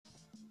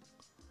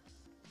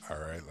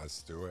right,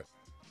 let's do it.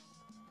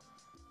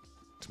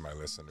 To my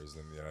listeners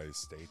in the United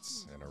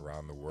States and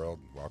around the world,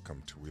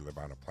 welcome to We Live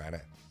on a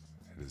Planet.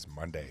 It is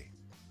Monday,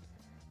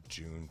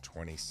 June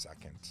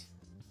 22nd,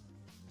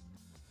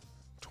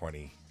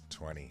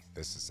 2020.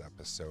 This is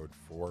episode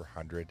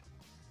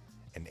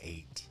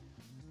 408.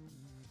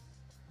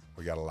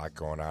 We got a lot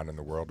going on in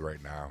the world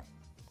right now.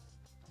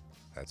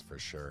 That's for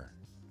sure.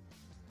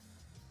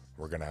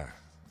 We're going to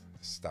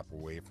step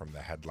away from the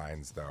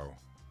headlines, though,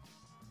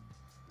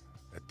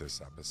 at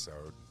this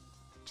episode.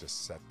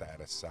 Just set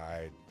that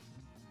aside.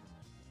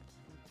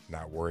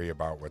 Not worry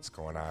about what's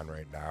going on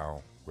right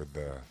now with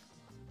the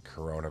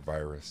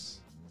coronavirus,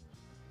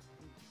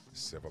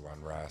 civil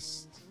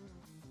unrest,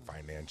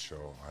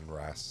 financial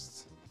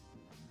unrest.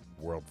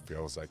 World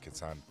feels like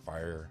it's on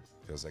fire,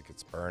 feels like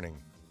it's burning.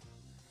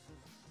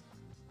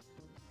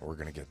 We're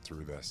going to get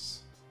through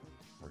this.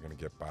 We're going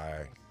to get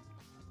by.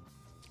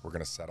 We're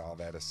going to set all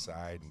that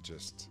aside and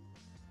just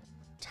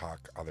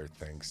talk other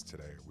things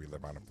today. We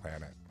Live on a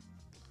Planet.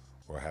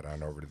 We'll head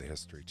on over to the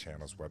History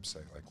Channel's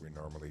website like we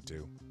normally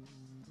do.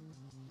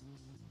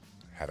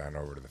 Head on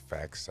over to the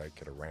facts site,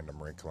 get a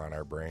random wrinkle on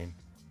our brain.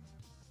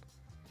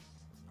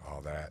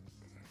 All that,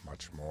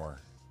 much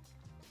more.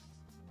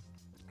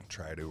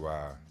 Try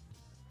to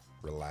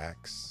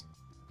relax,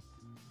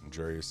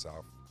 enjoy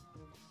yourself.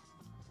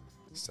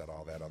 Set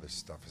all that other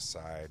stuff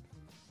aside,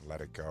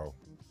 let it go.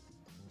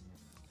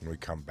 When we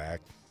come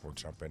back, we'll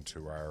jump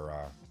into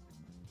our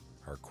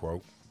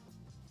quote.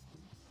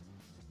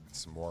 And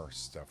some more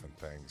stuff and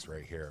things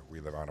right here at We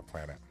Live on a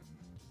Planet.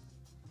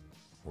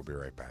 We'll be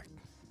right back.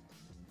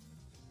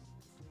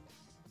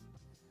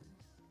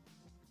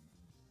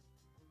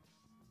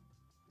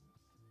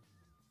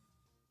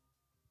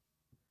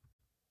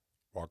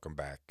 Welcome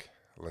back.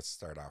 Let's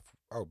start off.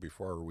 Oh,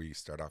 before we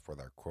start off with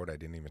our quote, I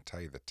didn't even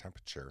tell you the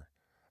temperature.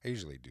 I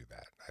usually do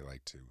that. I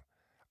like to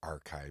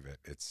archive it.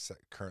 It's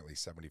currently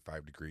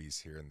 75 degrees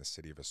here in the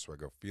city of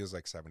Oswego. Feels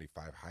like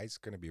 75. High's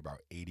going to be about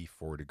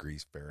 84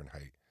 degrees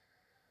Fahrenheit.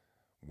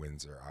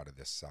 Winds are out of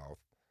the south,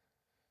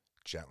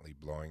 gently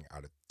blowing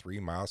out at 3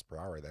 miles per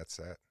hour. That's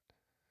it.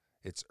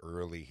 It's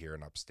early here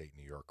in upstate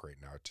New York right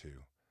now,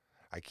 too.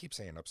 I keep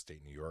saying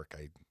upstate New York.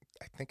 I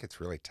think it's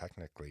really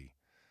technically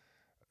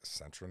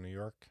central New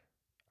York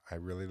I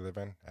really live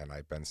in, and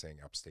I've been saying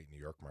upstate New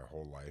York my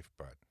whole life,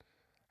 but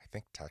I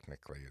think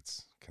technically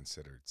it's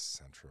considered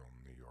central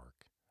New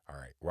York. All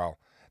right, well,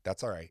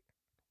 that's all right.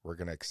 We're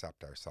going to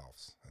accept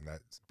ourselves, and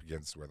that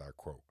begins with our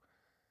quote.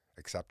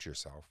 Accept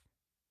yourself,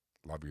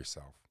 love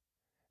yourself,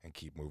 and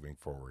keep moving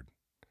forward.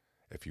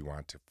 If you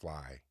want to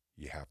fly,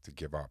 you have to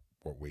give up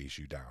what weighs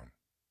you down.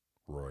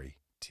 Roy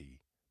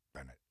T.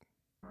 Bennett.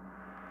 I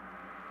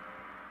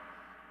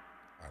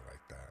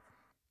like that.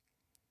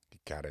 You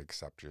got to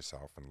accept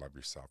yourself and love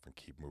yourself and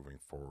keep moving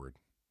forward.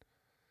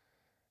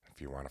 If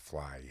you want to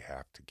fly, you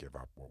have to give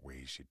up what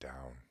weighs you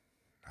down.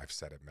 I've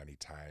said it many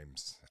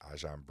times.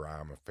 Ajahn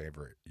Brahm, a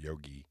favorite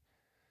yogi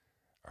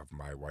of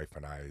my wife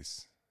and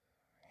I's,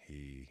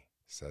 he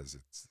says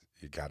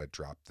you got to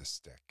drop the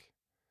stick.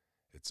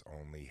 It's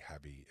only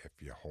heavy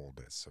if you hold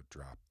it, so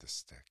drop the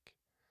stick.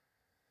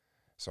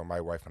 So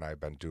my wife and I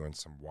have been doing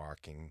some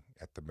walking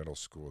at the middle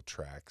school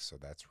track, so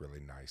that's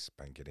really nice.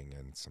 Been getting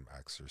in some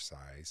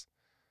exercise.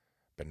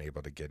 Been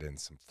able to get in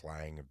some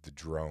flying of the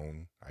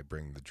drone. I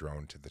bring the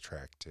drone to the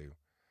track too.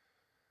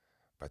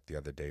 But the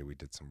other day we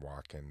did some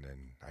walking,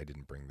 and I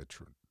didn't bring the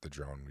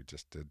drone. We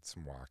just did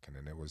some walking,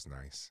 and it was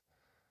nice.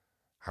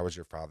 How was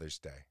your Father's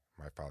Day?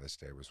 My Father's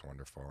Day was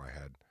wonderful. I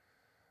had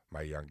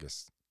my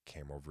youngest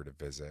came over to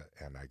visit,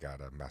 and I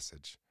got a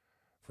message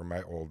from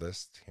my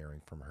oldest, hearing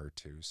from her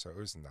too. So it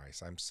was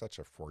nice. I'm such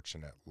a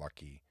fortunate,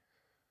 lucky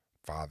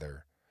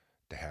father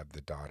to have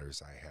the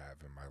daughters I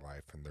have in my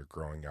life, and they're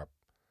growing up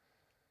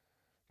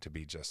to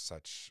be just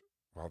such,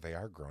 well, they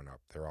are grown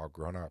up. They're all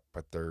grown up,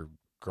 but they're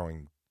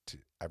growing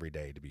to every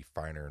day to be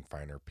finer and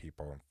finer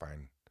people and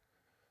fine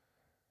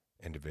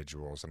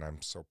individuals. And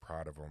I'm so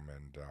proud of them,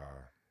 and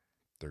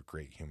they're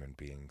great human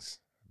beings,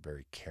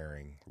 very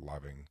caring,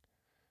 loving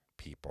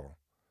people.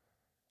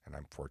 And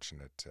I'm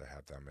fortunate to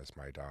have them as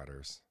my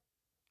daughters.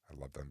 I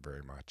love them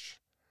very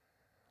much.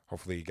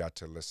 Hopefully you got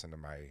to listen to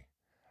my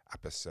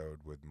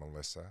episode with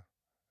Melissa,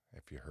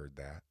 if you heard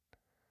that.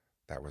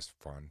 That was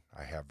fun.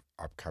 I have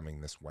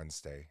upcoming this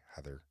Wednesday,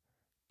 Heather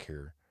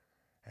Keir,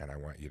 and I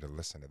want you to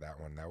listen to that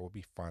one. That will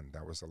be fun.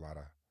 That was a lot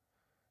of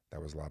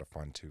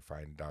fun to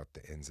find out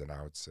the ins and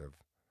outs of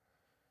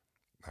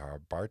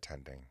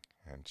bartending.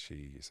 And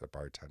she's a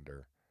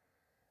bartender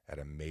at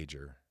a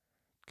major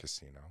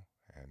casino,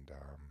 and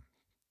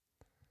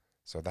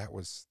so that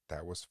was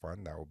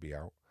fun. That will be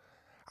out.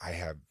 I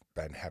have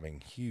been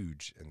having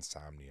huge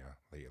insomnia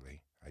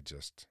lately.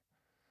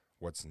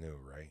 What's new,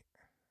 right?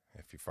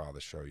 If you follow the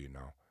show, you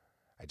know,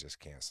 I just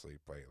can't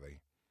sleep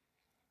lately.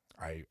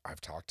 I've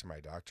talked to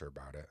my doctor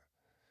about it.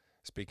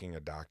 Speaking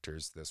of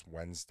doctors, this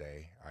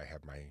Wednesday, I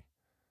have my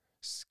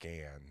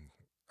scan,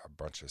 a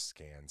bunch of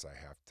scans I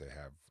have to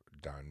have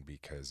done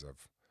because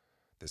of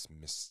this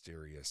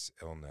mysterious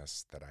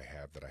illness that I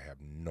have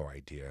no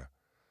idea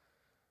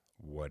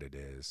what it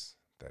is.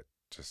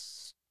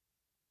 just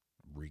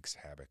wreaks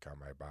havoc on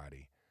my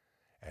body.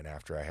 And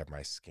after I have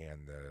my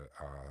scan the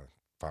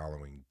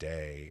following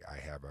day, I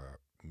have a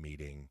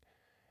meeting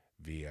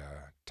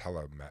via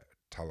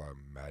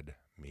telemed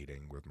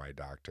meeting with my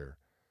doctor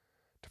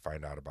to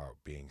find out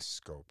about being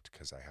scoped,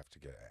 because I have to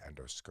get an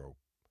endoscope,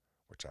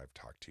 which I've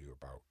talked to you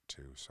about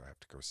too. So I have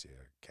to go see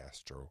a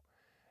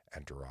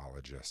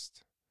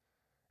gastroenterologist,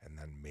 and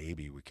then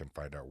maybe we can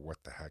find out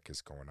what the heck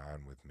is going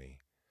on with me.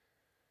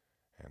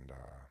 And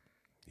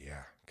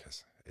yeah,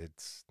 because it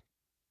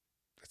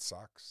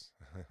sucks.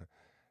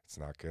 It's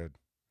not good.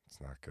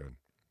 It's not good.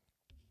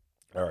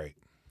 All right,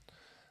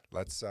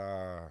 let's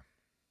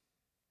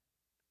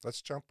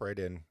jump right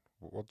in.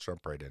 We'll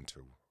jump right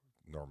into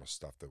normal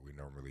stuff that we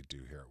normally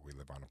do here at We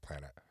Live on a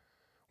Planet.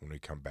 When we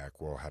come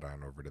back, we'll head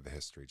on over to the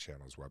History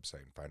Channel's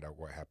website and find out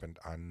what happened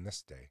on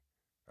this day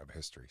of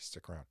history.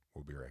 Stick around.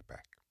 We'll be right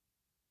back.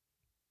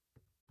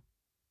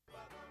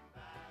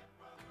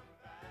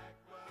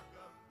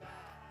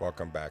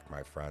 Welcome back,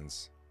 my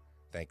friends.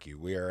 Thank you.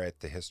 We are at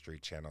the History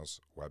Channel's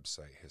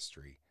website,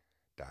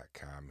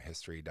 history.com.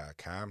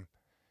 History.com.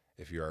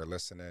 If you are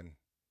listening,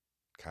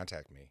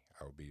 contact me.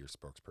 I will be your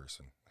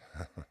spokesperson.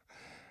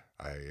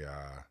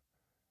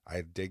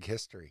 I dig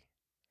history.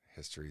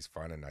 History is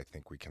fun, and I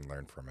think we can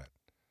learn from it.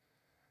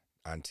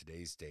 On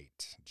today's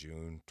date,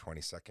 June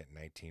 22nd,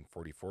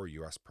 1944,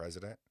 U.S.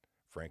 President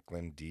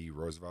Franklin D.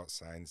 Roosevelt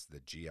signs the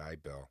GI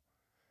Bill,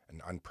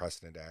 an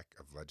unprecedented act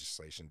of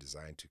legislation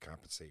designed to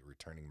compensate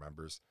returning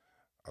members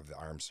of the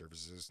armed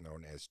services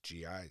known as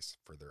GIs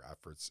for their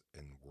efforts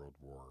in World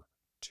War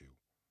II.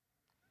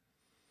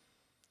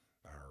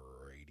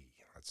 Alrighty,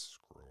 let's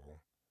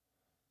scroll.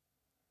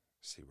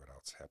 See what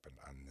else happened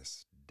on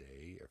this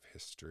day of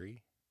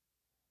history.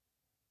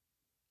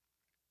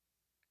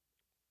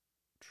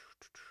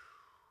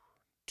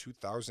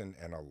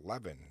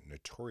 2011,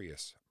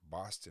 notorious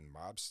Boston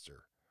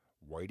mobster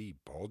Whitey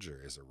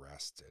Bulger is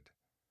arrested.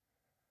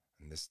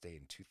 On this day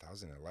in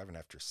 2011,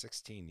 after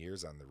 16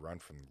 years on the run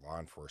from law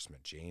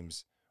enforcement,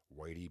 James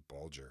Whitey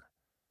Bulger,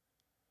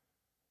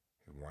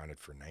 wanted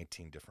for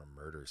 19 different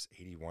murders,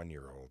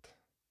 81-year-old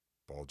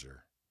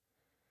Bulger.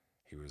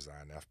 He was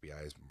on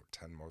FBI's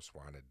 10 most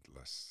wanted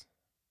list.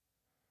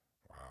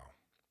 Wow.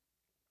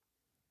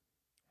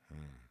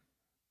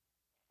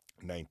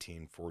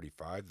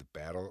 1945, the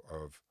Battle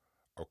of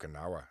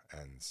Okinawa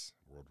ends.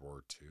 World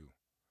War II.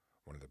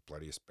 One of the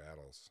bloodiest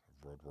battles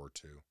of World War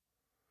II.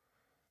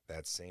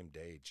 That same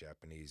day,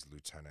 Japanese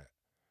Lieutenant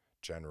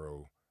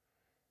General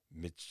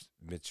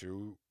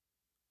Michiru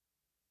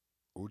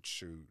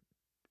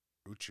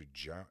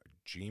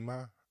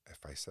Uchijima,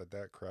 if I said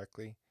that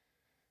correctly,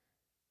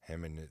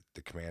 him and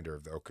the commander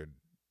of the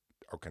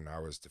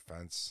Okinawa's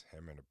defense,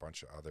 him and a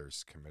bunch of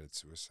others committed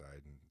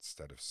suicide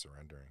instead of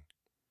surrendering.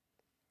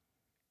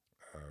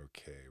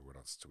 Okay, what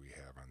else do we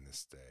have on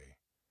this day?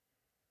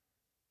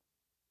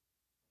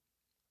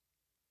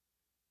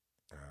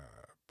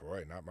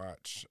 Boy, not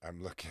much.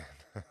 I'm looking.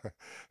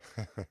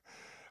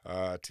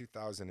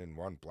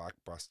 2001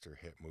 blockbuster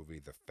hit movie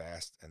The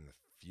Fast and the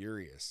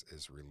Furious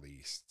is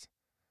released.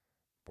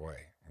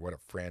 Boy, what a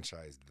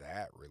franchise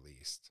that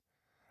released.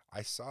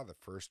 I saw the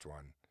first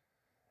one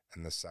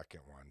and the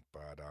second one,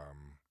 but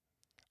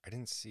I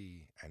didn't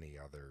see any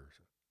other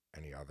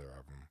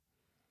of them.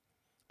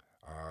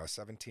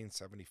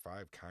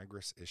 1775,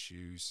 Congress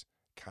issues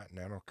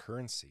continental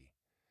currency,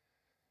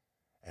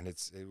 and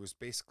it was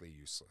basically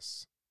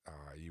useless.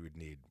 You would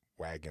need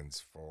wagons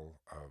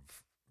full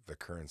of the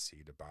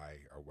currency to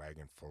buy a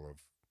wagon full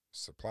of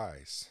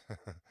supplies.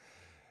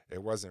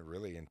 It wasn't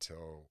really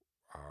until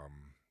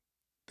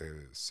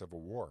the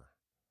Civil War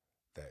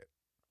that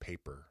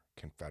paper,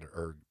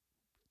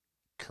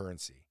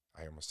 currency,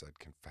 I almost said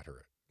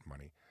Confederate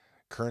money,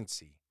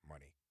 currency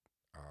money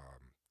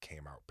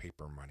came out,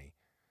 paper money.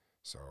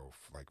 So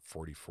like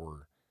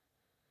 44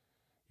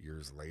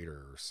 years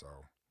later or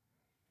so.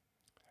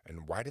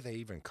 And why do they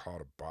even call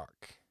it a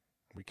buck?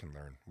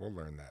 We'll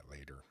learn that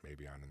later,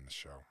 maybe on in the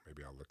show.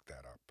 Maybe I'll look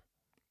that up.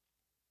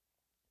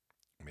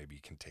 Maybe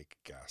you can take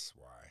a guess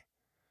why.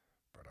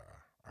 But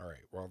all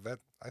right. Well,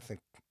 I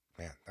think,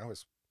 man, that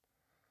was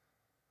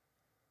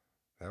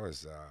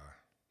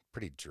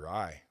pretty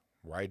dry.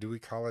 Why do we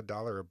call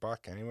 $1 a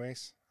buck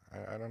anyways?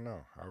 I don't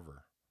know.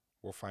 However,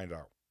 we'll find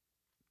out.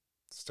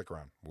 Stick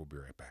around. We'll be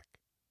right back.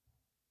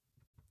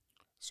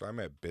 So I'm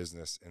at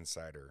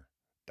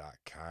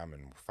businessinsider.com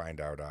and find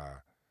out,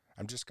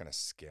 I'm just going to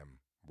skim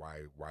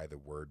why the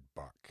word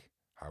buck,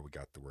 how we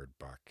got the word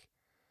buck.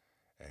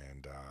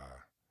 And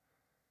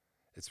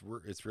it's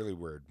really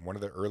weird. One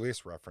of the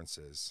earliest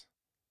references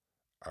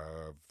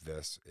of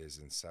this is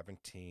in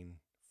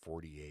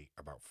 1748,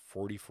 about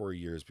 44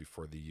 years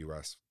before the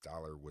U.S.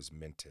 dollar was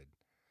minted.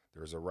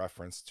 There was a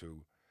reference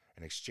to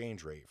an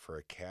exchange rate for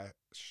a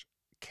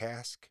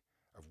cask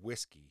of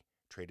whiskey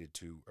traded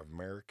to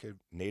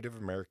Native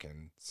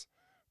Americans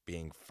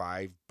being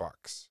 $5,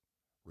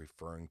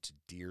 referring to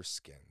deer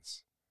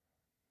skins.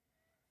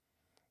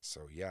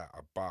 So yeah,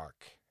 a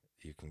buck,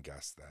 you can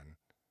guess then,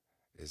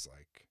 is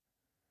like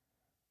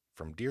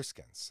from deer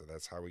skins. So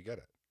that's how we get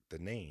it. the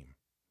name.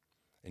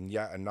 In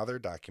yet another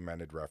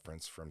documented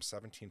reference from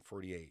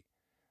 1748,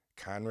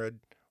 Conrad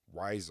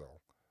Weisel,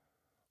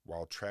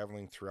 while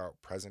traveling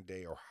throughout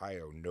present-day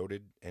Ohio,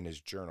 noted in his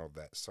journal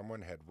that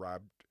someone had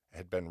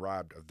been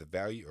robbed of the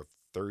value of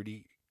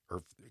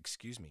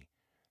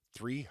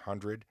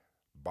 300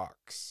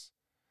 bucks.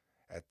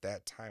 At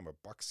that time, a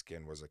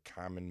buckskin was a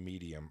common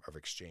medium of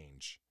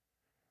exchange.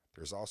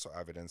 There's also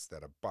evidence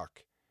that a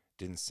buck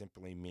didn't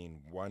simply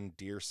mean one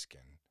deer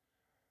skin,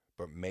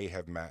 but may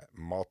have meant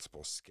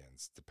multiple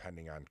skins,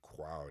 depending on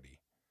quality.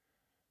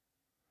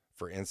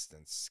 For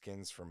instance,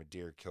 skins from a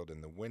deer killed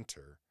in the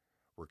winter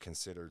were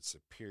considered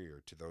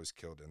superior to those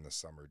killed in the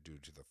summer due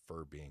to the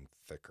fur being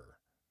thicker.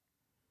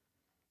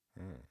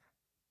 Isn't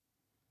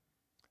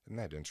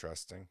that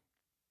interesting?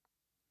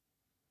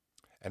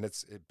 And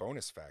it's a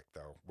bonus fact,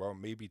 though. Well,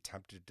 may be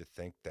tempted to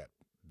think that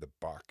the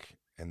buck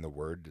and the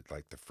word,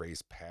 like the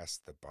phrase pass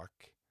the buck,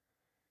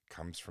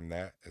 comes from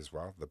that as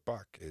well. The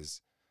buck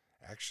is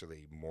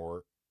actually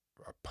more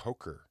a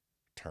poker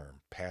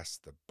term. Pass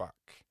the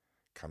buck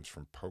comes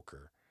from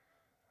poker.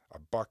 A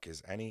buck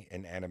is any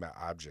inanimate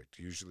object,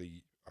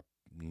 usually a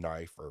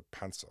knife or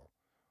pencil,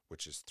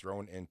 which is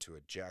thrown into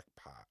a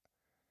jackpot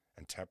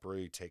and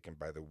temporarily taken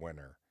by the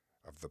winner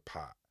of the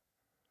pot.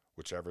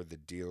 Whichever the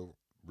deal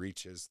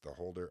reaches the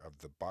holder of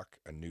the buck,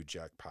 a new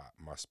jackpot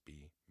must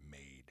be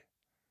made.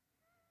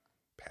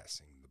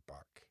 Passing the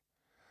buck.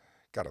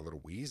 Got a little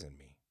wheeze in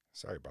me.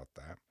 Sorry about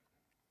that.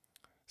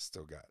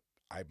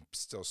 I'm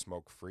still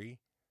smoke free.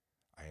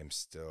 I am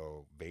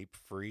still vape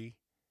free.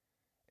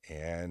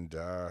 And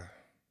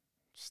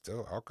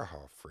still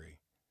alcohol free.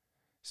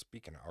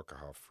 Speaking of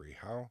alcohol free,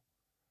 how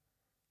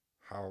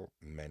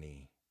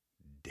many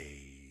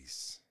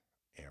days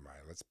am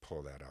I? Let's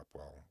pull that up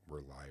while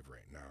we're live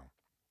right now.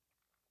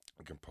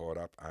 You can pull it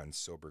up on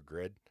Sober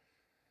Grid.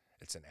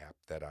 It's an app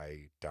that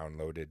I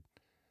downloaded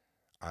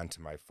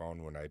onto my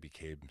phone when I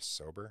became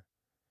sober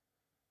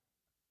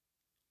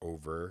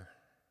over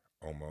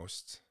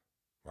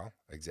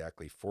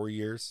exactly 4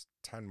 years,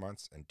 10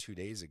 months, and 2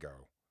 days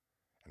ago.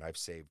 And I've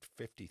saved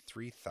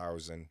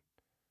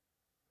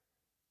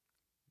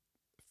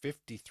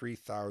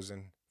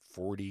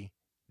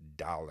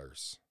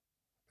 $53,040.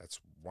 That's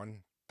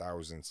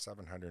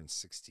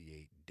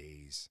 1,768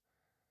 days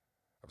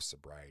of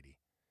sobriety.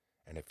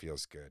 And it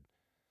feels good.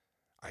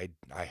 I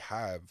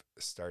have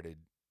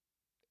started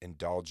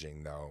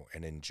indulging, though,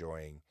 and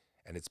enjoying,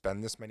 and it's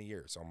been this many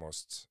years,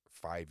 almost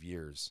 5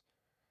 years,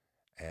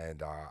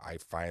 and I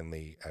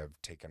finally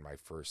have taken my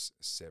first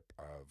sip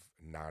of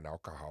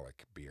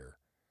non-alcoholic beer.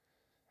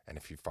 And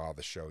if you follow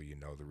the show, you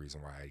know the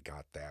reason why I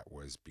got that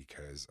was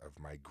because of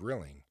my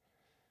grilling.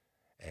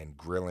 And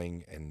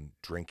grilling and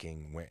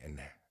drinking went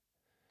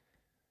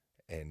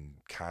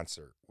in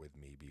concert with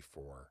me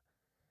before.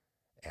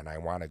 And I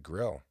want to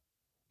grill,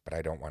 but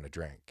I don't want to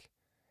drink.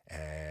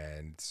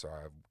 And so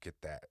I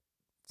get that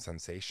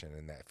sensation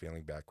and that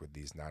feeling back with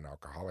these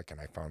non-alcoholic,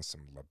 and I found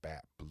some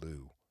Labatt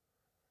Blue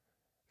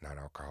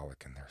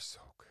non-alcoholic, and they're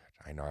so good.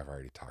 I know I've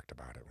already talked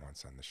about it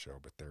once on the show,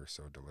 but they're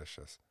so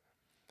delicious.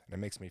 And it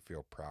makes me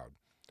feel proud.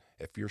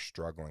 If you're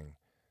struggling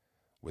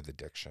with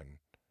addiction,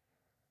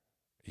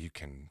 you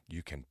can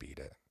beat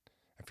it.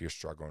 If you're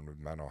struggling with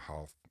mental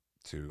health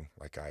too,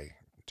 like I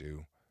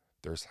do,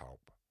 there's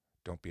help.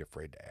 Don't be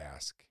afraid to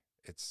ask.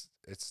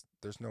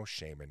 There's no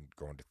shame in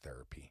going to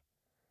therapy.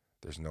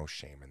 There's no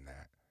shame in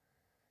that.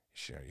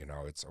 You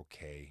know, it's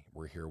okay.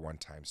 We're here one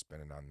time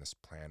spinning on this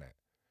planet.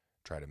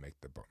 Try to make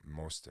the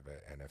most of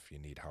it, and if you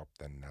need help,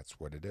 then that's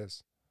what it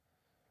is.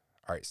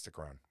 All right, stick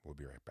around. We'll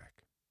be right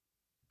back.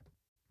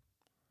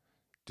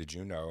 Did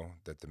you know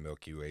that the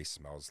Milky Way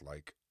smells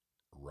like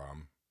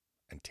rum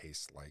and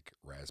tastes like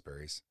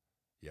raspberries?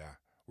 Yeah,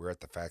 we're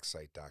at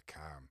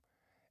thefactsite.com,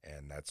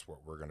 and that's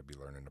what we're going to be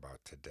learning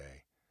about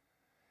today.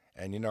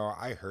 And, you know,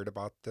 I heard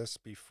about this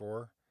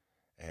before,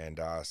 and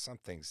some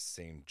things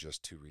seem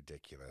just too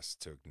ridiculous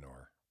to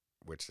ignore,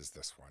 which is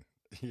this one.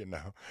 You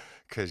know,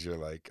 because you're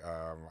like,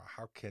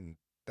 how can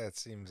that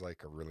seems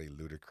like a really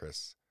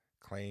ludicrous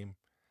claim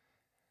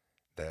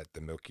that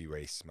the Milky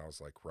Way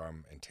smells like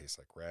rum and tastes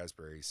like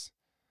raspberries.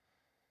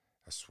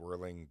 A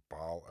swirling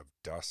ball of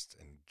dust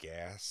and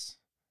gas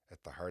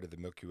at the heart of the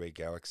Milky Way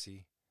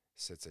galaxy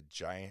sits a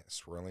giant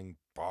swirling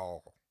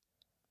ball.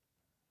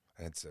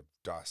 And it's of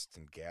dust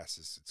and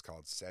gases. It's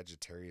called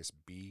Sagittarius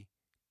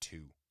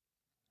B2.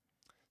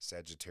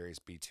 Sagittarius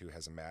B2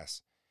 has a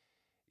mass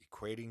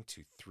equating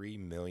to 3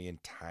 million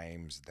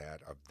times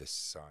that of the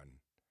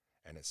sun,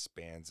 and it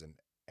spans an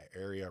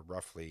area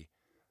roughly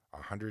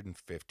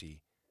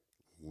 150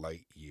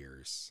 light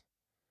years.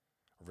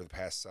 Over the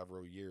past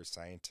several years,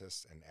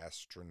 scientists and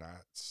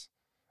astronomers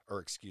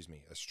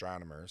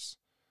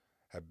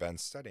have been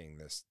studying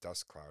this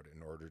dust cloud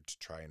in order to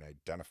try and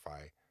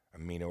identify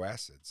amino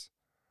acids,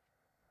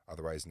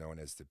 otherwise known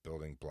as the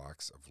building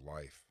blocks of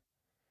life.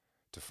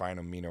 To find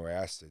amino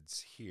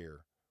acids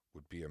here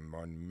would be a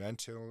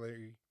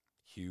monumentally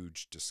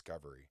huge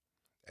discovery,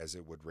 as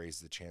it would raise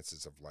the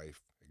chances of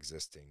life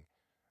existing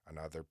on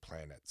other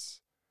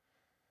planets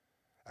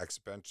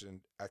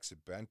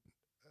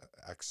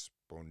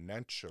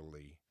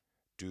exponentially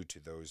due to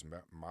those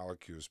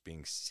molecules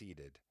being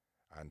seeded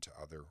onto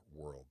other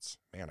worlds.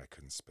 Man, I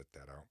couldn't spit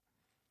that out.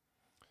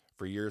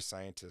 For years,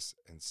 scientists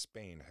in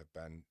Spain have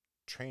been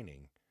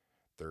training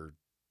their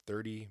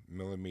 30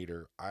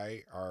 millimeter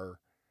IRAM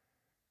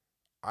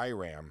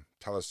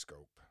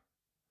telescope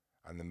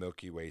on the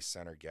Milky Way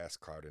center gas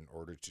cloud in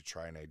order to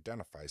try and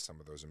identify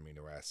some of those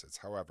amino acids.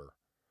 However,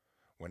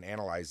 when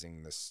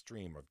analyzing the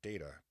stream of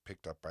data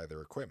picked up by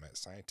their equipment,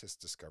 scientists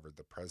discovered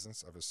the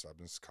presence of a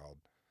substance called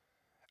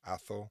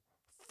ethyl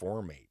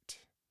formate.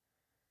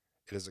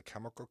 It is a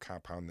chemical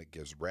compound that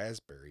gives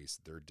raspberries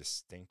their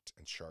distinct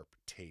and sharp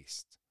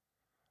taste,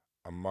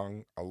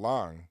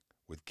 along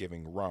with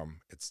giving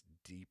rum its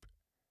deep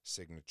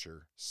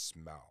signature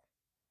smell.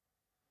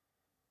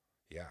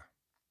 Yeah.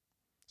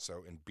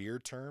 So in beer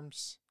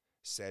terms,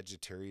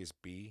 Sagittarius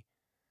B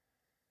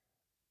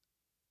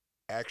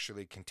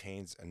actually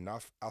contains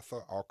enough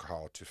ethyl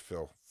alcohol to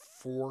fill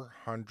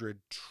 400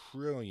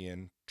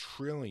 trillion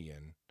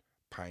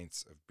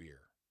pints of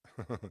beer.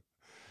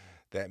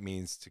 That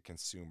means to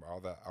consume all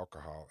the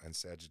alcohol in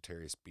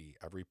Sagittarius B,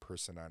 every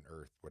person on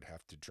earth would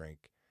have to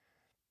drink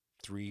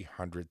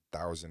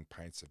 300,000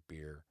 pints of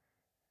beer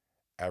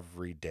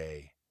every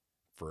day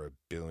for 1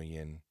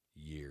 billion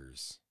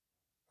years.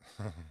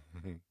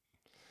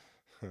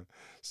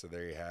 So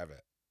there you have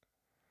it.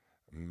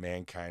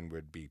 Mankind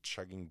would be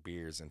chugging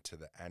beers into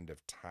the end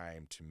of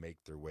time to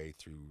make their way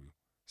through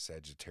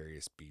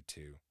Sagittarius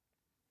B2.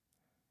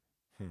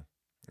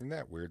 Isn't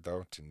that weird,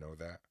 though, to know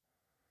that?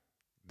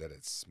 That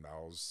it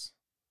smells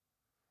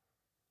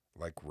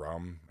like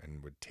rum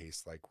and would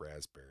taste like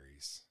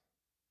raspberries.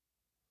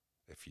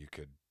 If you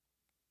could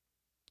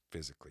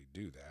physically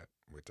do that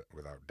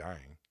without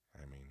dying.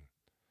 I mean,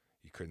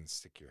 you couldn't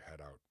stick your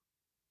head out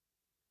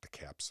the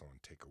capsule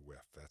and take a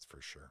whiff, that's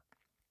for sure.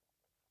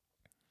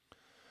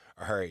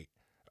 All right.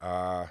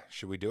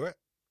 Should we do it?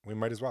 We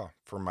might as well.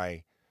 For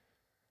my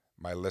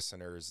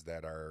listeners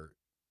that are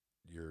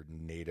your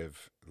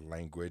native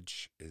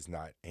language is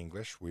not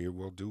English, we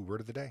will do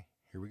word of the day.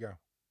 Here we go.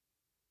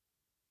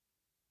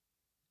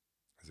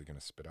 Is it going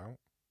to spit out?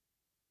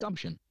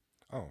 Assumption.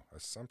 Oh,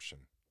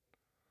 assumption.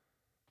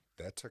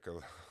 That took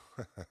a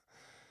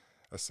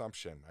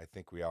assumption. I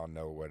think we all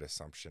know what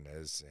assumption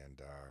is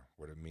and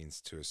what it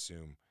means to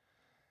assume.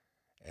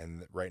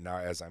 And right now,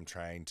 as I'm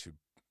trying to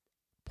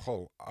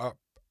pull up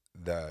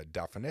the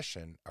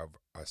definition of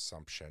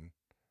assumption,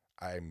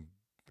 I'm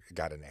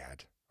got an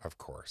ad, of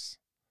course.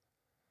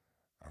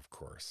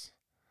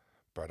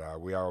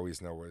 But we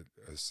always know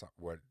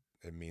what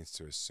it means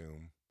to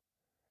assume.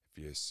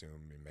 If you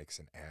assume, it makes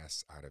an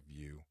ass out of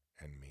you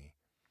and me.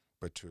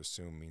 But to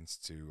assume means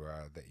to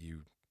that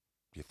you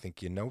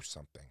think you know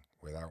something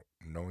without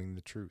knowing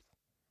the truth.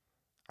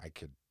 I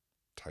could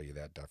tell you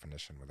that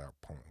definition without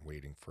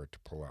waiting for it to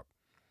pull up.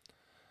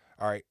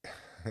 All right.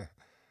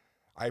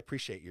 I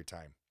appreciate your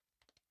time.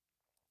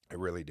 I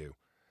really do.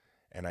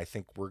 And I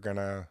think we're going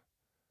to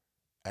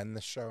end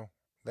the show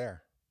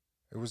there.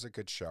 It was a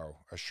good show,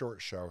 a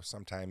short show.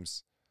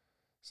 Sometimes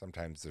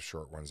the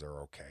short ones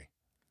are okay.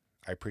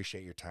 I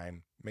appreciate your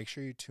time. Make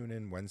sure you tune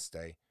in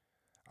Wednesday.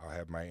 I'll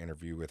have my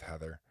interview with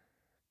Heather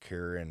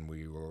Kerr, and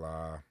we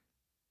will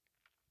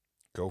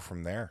go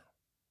from there.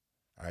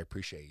 I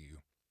appreciate you.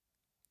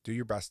 Do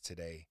your best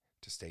today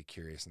to stay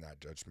curious and not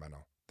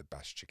judgmental the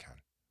best you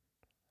can.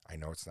 I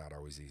know it's not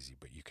always easy,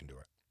 but you can do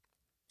it.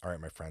 All right,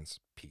 my friends,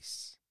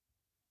 peace.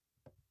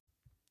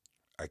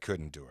 I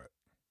couldn't do it.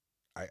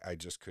 I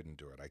just couldn't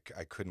do it.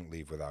 I couldn't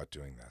leave without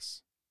doing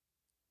this.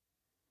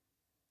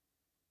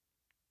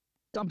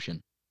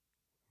 Assumption.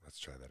 Let's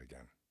try that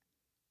again.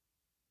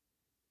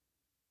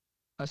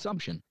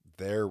 Assumption.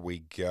 There we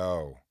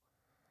go.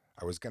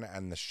 I was going to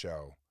end the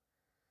show,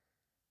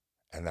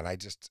 and then I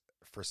just,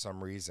 for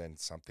some reason,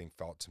 something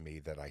felt to me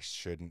that I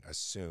shouldn't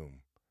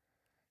assume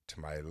to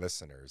my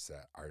listeners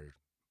that are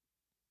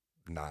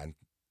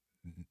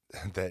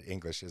that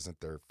English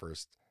isn't their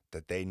first,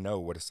 that they know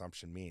what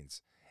assumption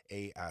means.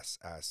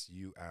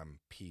 ASSUMPTION.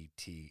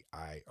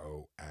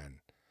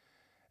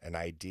 An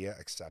idea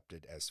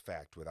accepted as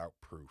fact without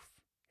proof.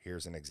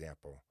 Here's an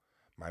example.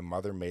 My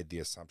mother made the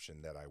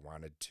assumption that I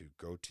wanted to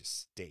go to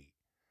state,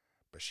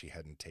 but she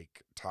hadn't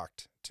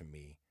talked to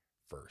me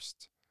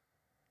first.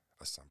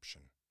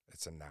 Assumption.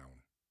 It's a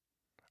noun.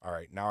 All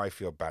right, now I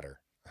feel better.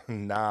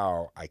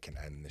 Now I can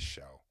end the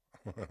show.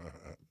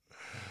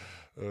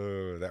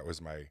 That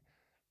was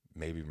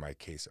maybe my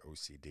case of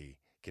OCD,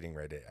 getting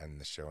ready to end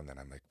the show, and then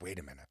I'm like, wait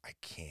a minute, I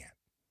can't.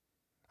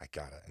 I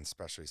got it, and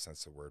especially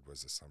since the word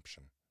was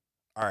assumption.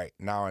 All right,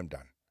 now I'm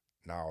done.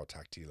 Now I'll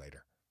talk to you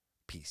later.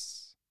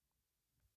 Peace.